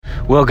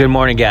Well, good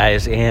morning,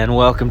 guys, and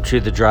welcome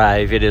to The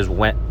Drive. It is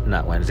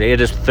not Wednesday.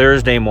 It is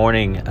Thursday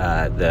morning,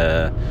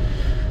 the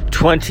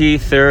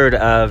 23rd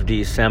of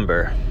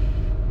December.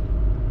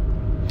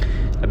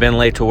 I've been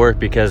late to work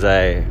because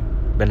I've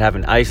been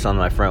having ice on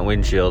my front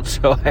windshield,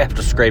 so I have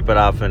to scrape it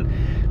off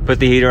and put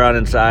the heater on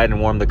inside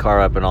and warm the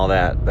car up and all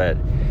that. But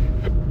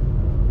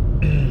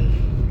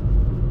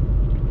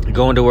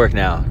going to work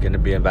now. Going to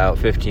be about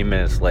 15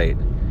 minutes late.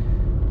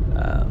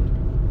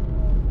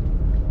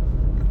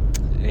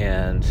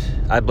 And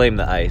I blame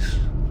the ice,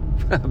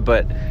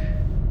 but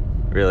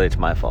really it's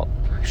my fault.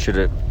 I should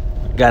have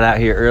got out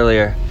here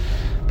earlier.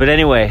 But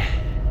anyway,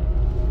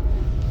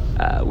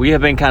 we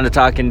have been kind of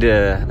talking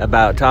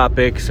about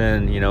topics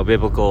and,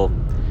 biblical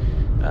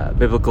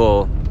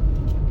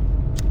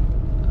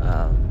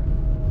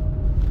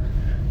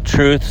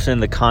truths in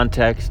the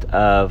context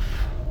of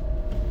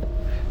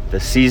the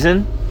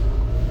season.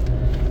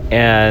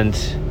 And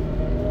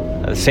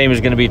the same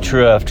is going to be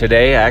true of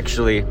today. I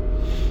actually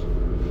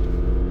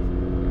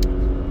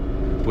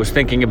was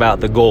thinking about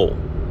the goal,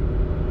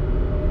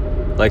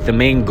 like the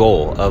main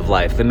goal of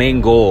life, the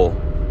main goal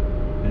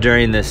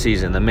during this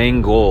season, the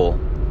main goal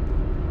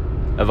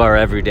of our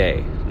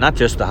everyday, not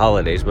just the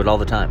holidays, but all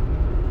the time.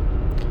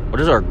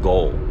 What is our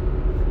goal?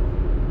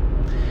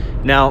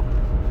 Now,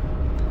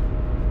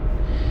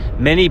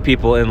 many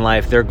people in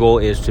life, their goal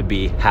is to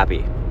be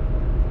happy.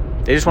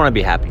 They just want to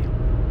be happy.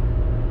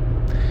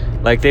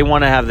 Like they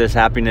want to have this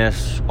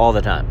happiness all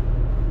the time.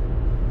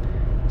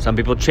 Some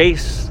people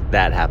chase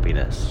that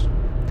happiness.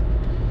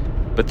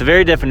 But the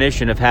very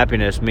definition of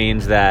happiness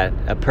means that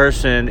a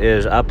person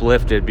is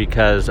uplifted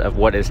because of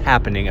what is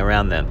happening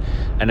around them,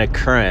 an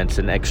occurrence,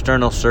 an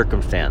external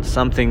circumstance,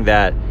 something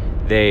that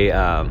they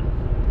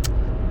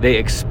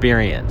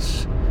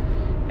experience.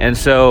 And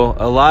so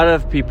a lot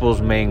of people's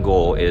main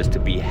goal is to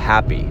be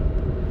happy.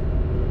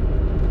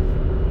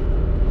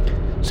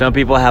 Some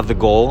people have the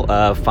goal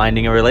of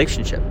finding a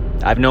relationship.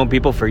 I've known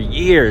people for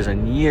years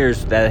and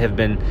years that have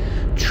been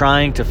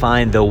trying to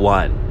find the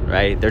one.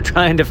 Right? They're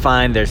trying to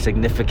find their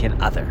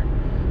significant other.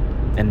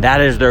 And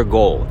that is their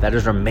goal. That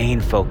is their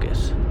main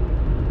focus.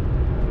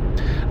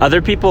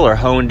 Other people are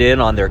honed in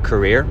on their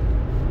career.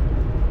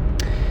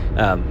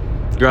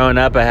 Growing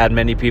up, I had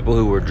many people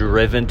who were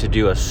driven to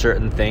do a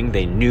certain thing.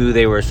 They knew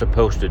they were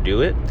supposed to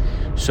do it.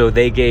 So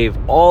they gave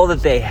all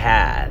that they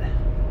had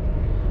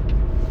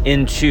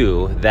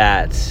into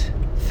that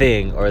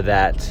thing or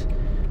that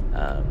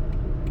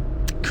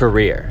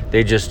career.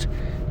 They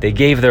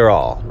gave their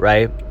all,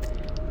 right?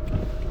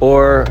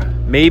 Or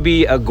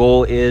maybe a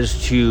goal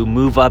is to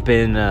move up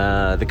in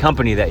the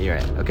company that you're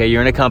in. Okay,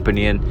 you're in a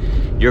company and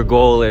your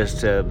goal is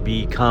to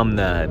become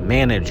the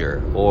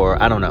manager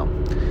or, I don't know,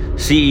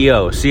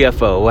 CEO,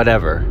 CFO,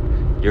 whatever.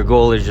 Your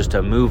goal is just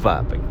to move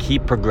up and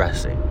keep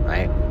progressing,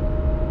 right?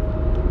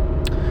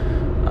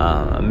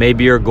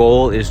 Maybe your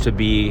goal is to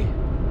be,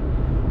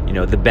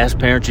 the best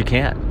parent you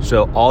can.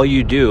 So all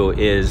you do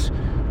is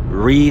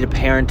read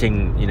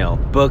parenting,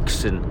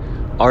 books and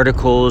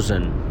articles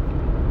and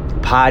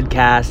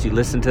podcasts, you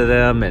listen to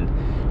them, and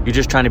you're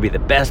just trying to be the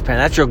best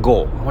parent. That's your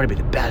goal. I want to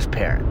be the best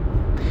parent.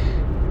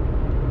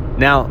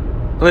 Now,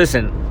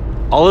 listen,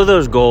 all of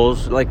those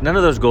goals, none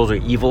of those goals are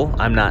evil.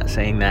 I'm not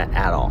saying that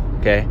at all,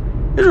 okay?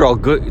 These are all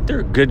good.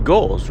 They're good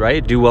goals,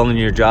 right? Do well in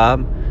your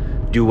job.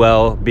 Do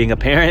well being a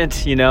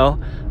parent,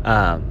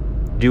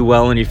 do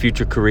well in your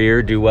future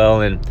career. Do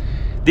well in...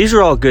 These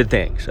are all good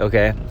things,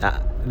 okay?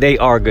 They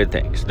are good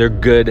things. They're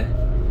good.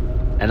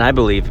 And I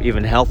believe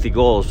even healthy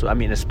goals,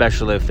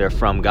 especially if they're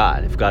from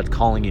God, if God's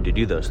calling you to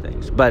do those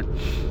things. But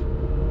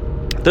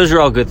those are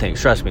all good things.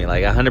 Trust me,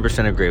 I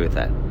 100% agree with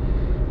that.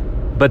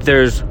 But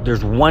there's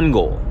one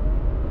goal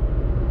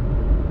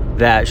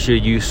that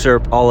should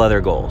usurp all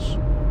other goals.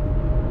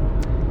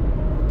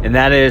 And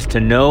that is to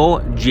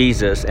know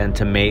Jesus and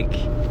to make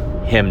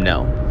him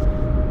known.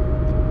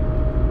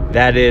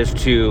 That is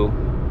to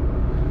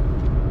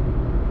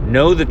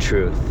know the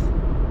truth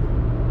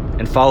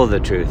and follow the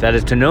truth. That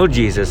is to know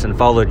Jesus and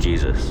follow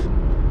Jesus.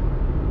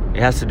 It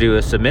has to do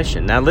with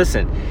submission. Now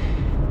listen,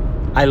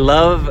 I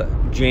love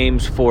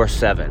James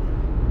 4:7.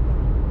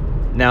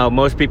 Now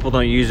most people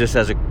don't use this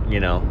as a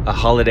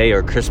holiday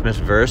or Christmas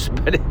verse,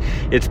 but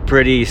it's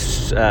pretty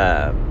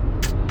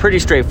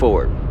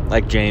straightforward,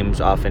 like James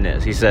often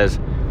is. He says,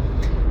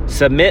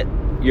 "Submit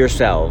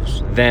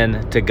yourselves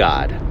then to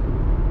God.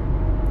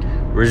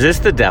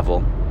 Resist the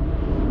devil,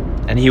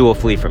 and he will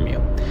flee from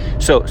you."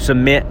 So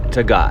submit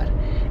to God.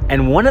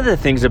 And one of the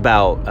things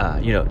about,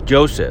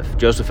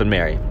 Joseph and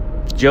Mary,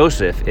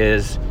 Joseph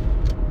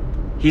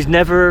he's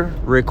never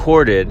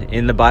recorded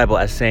in the Bible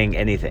as saying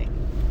anything.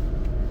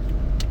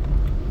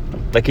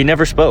 He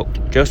never spoke,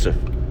 Joseph.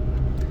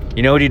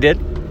 You know what he did?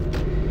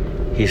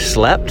 He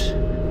slept,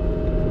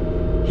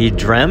 he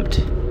dreamt,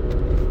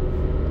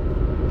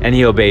 and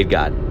he obeyed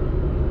God.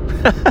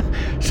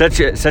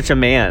 Such a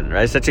man,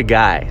 right? Such a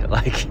guy.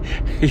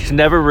 He's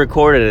never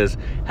recorded as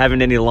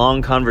having any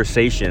long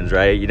conversations,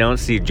 right? You don't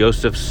see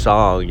Joseph's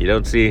song. You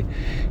don't see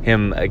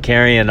him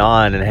carrying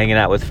on and hanging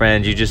out with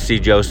friends. You just see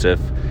Joseph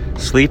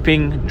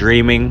sleeping,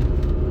 dreaming,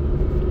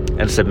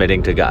 and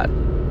submitting to God.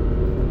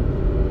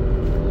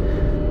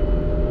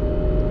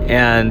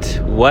 And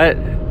what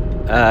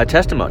a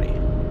testimony.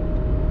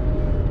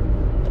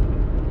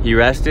 He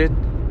rested,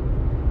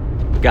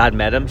 God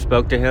met him,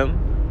 spoke to him,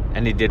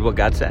 and he did what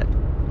God said.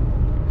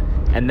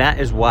 And that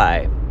is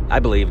why I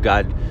believe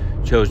God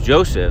chose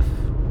Joseph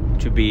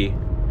to be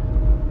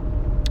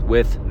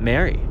with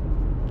Mary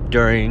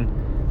during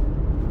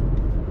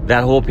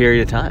that whole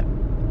period of time.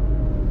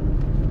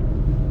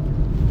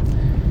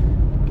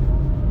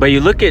 But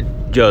you look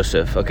at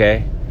Joseph,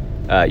 okay?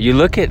 You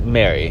look at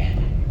Mary,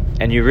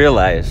 and you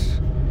realize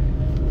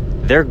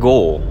their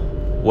goal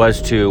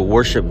was to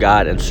worship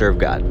God and serve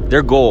God.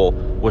 Their goal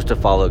was to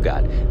follow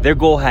God. Their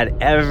goal had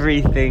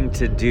everything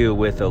to do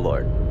with the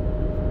Lord.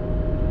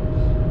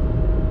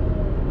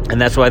 And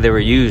that's why they were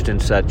used in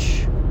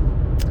such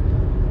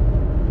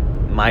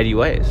mighty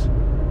ways.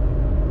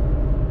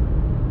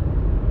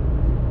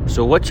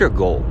 So what's your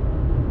goal?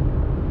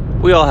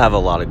 We all have a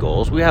lot of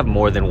goals. We have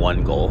more than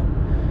one goal.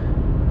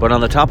 But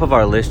on the top of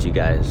our list, you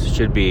guys,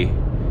 should be,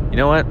 you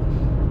know what?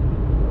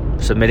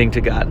 Submitting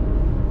to God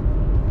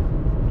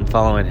and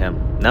following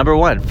Him. Number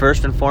one,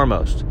 first and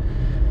foremost,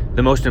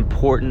 the most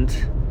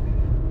important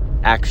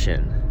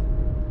action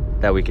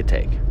that we could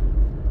take.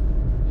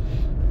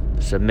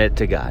 Submit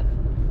to God.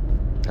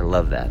 I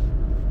love that.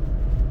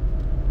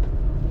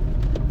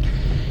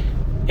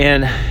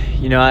 And,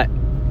 you know, I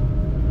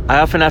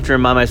often have to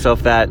remind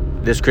myself that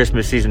this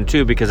Christmas season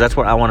too, because that's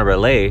what I want to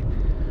relay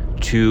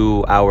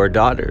to our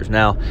daughters.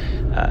 Now,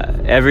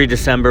 every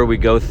December we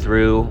go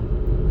through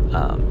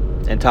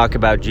and talk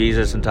about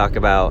Jesus and talk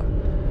about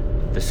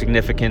the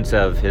significance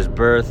of His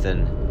birth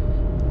and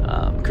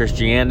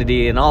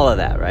Christianity and all of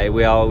that, right?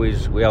 We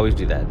always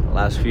do that. The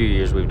last few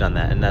years we've done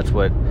that, and that's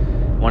what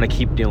I want to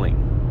keep doing.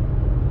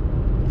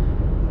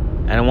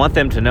 And I want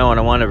them to know, and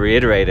I want to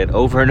reiterate it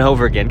over and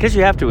over again, because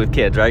you have to with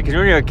kids, right? Because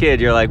when you're a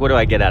kid, you're like, what do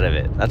I get out of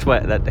it? That's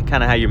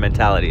kind of how your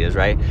mentality is,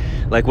 right?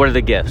 Like, what are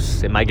the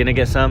gifts? Am I going to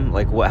get some?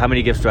 Like, how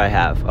many gifts do I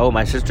have? Oh,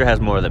 my sister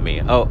has more than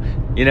me. Oh,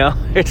 you know,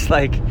 it's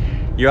like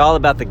you're all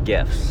about the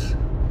gifts.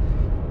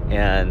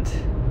 And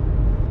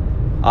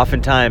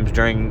oftentimes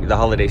during the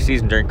holiday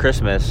season, during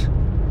Christmas,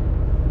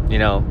 you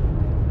know,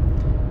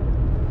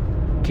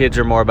 kids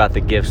are more about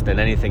the gifts than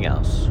anything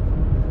else.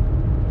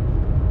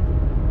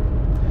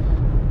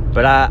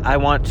 But I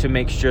want to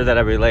make sure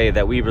that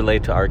we relay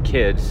to our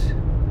kids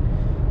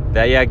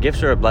that, yeah,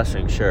 gifts are a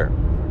blessing, sure.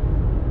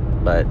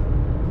 But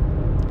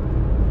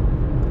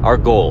our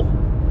goal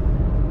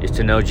is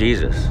to know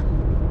Jesus,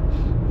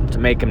 to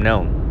make Him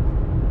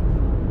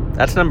known.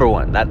 That's number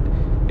one. That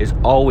is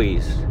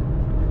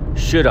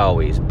should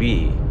always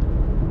be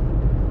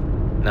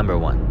number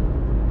one.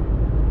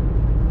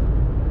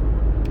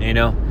 You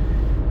know,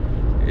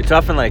 it's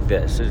often like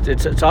this.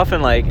 It's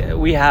often like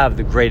we have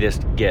the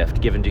greatest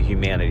gift given to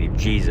humanity,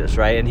 Jesus,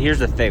 right? And here's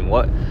the thing.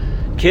 What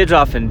kids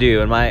often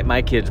do, and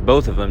my kids,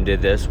 both of them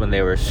did this when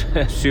they were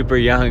super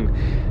young,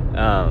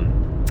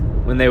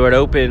 when they would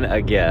open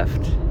a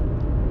gift,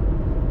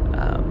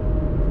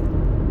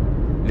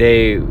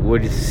 they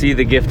would see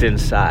the gift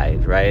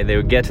inside, right? They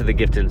would get to the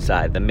gift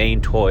inside, the main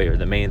toy or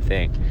the main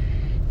thing.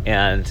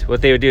 And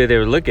what they would do, they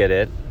would look at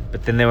it,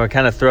 but then they would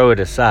kind of throw it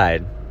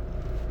aside.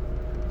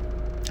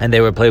 And they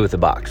would play with the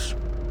box.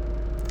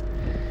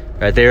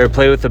 Right? They would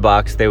play with the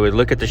box. They would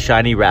look at the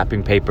shiny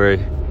wrapping paper.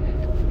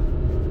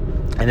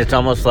 And it's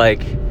almost like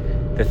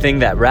the thing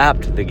that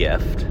wrapped the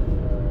gift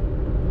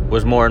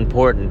was more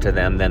important to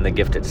them than the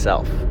gift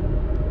itself.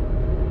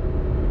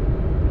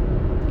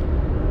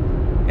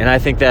 And I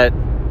think that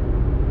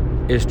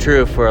is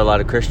true for a lot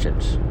of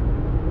Christians.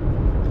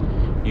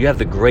 You have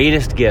the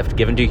greatest gift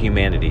given to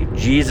humanity,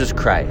 Jesus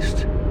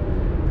Christ,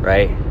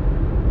 right?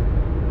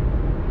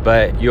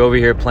 But you're over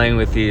here playing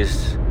with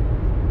these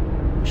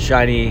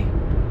shiny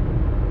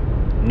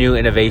new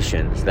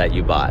innovations that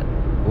you bought,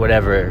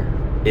 whatever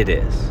it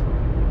is.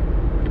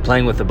 You're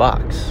playing with the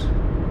box.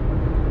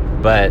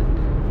 But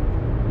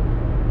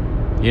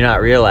you're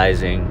not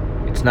realizing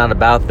it's not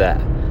about that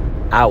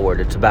outward.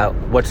 It's about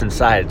what's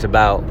inside. It's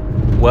about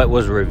what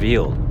was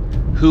revealed,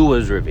 who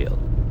was revealed.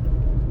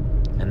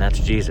 And that's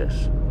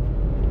Jesus.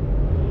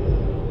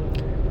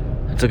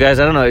 And so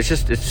guys, I don't know,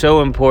 it's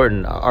so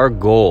important. Our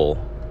goal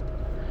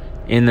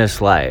in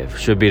this life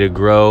should be to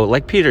grow,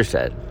 like Peter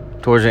said,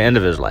 towards the end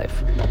of his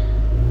life.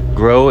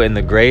 Grow in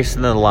the grace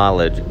and the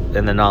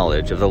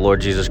knowledge of the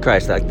Lord Jesus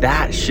Christ. Like,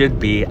 that should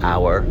be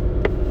our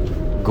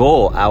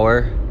goal,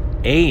 our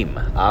aim,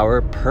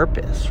 our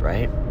purpose,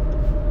 right?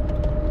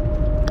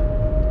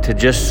 To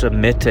just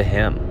submit to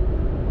Him,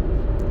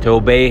 to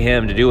obey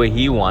Him, to do what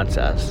He wants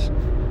us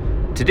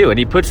to do. And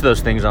He puts those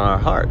things on our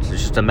hearts.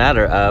 It's just a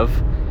matter of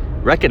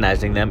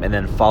recognizing them and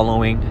then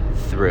following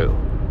through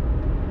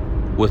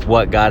with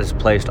what God has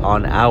placed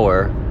on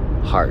our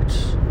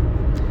hearts.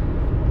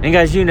 And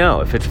guys, you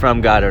know if it's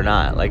from God or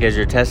not. Like, as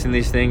you're testing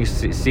these things,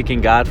 seeking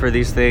God for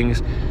these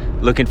things,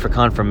 looking for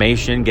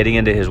confirmation, getting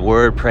into His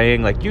Word,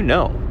 praying, like, you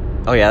know,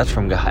 oh yeah, that's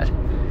from God.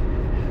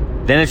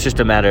 Then it's just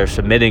a matter of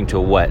submitting to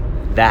what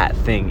that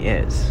thing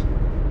is.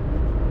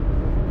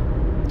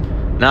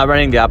 not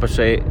running the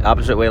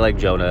opposite way like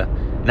Jonah,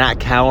 not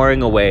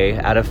cowering away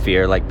out of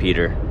fear like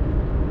Peter,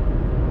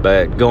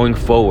 but going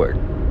forward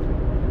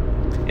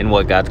in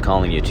what God's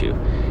calling you to.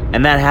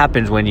 And that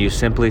happens when you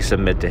simply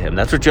submit to him.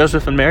 That's what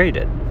Joseph and Mary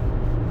did.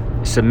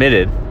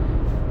 Submitted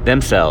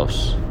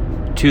themselves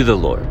to the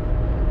Lord.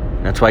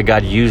 That's why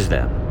God used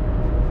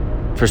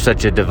them for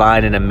such a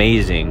divine and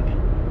amazing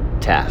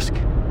task.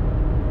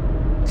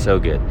 So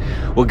good.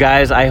 Well,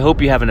 guys, I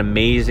hope you have an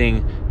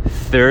amazing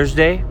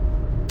Thursday.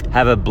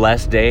 Have a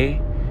blessed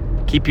day.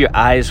 Keep your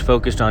eyes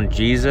focused on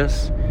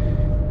Jesus.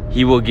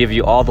 He will give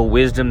you all the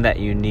wisdom that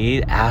you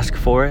need. Ask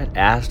for it.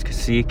 Ask,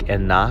 seek,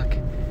 and knock.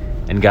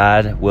 And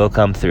God will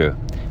come through.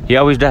 He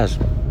always does.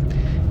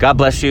 God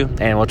bless you,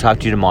 and we'll talk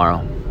to you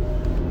tomorrow.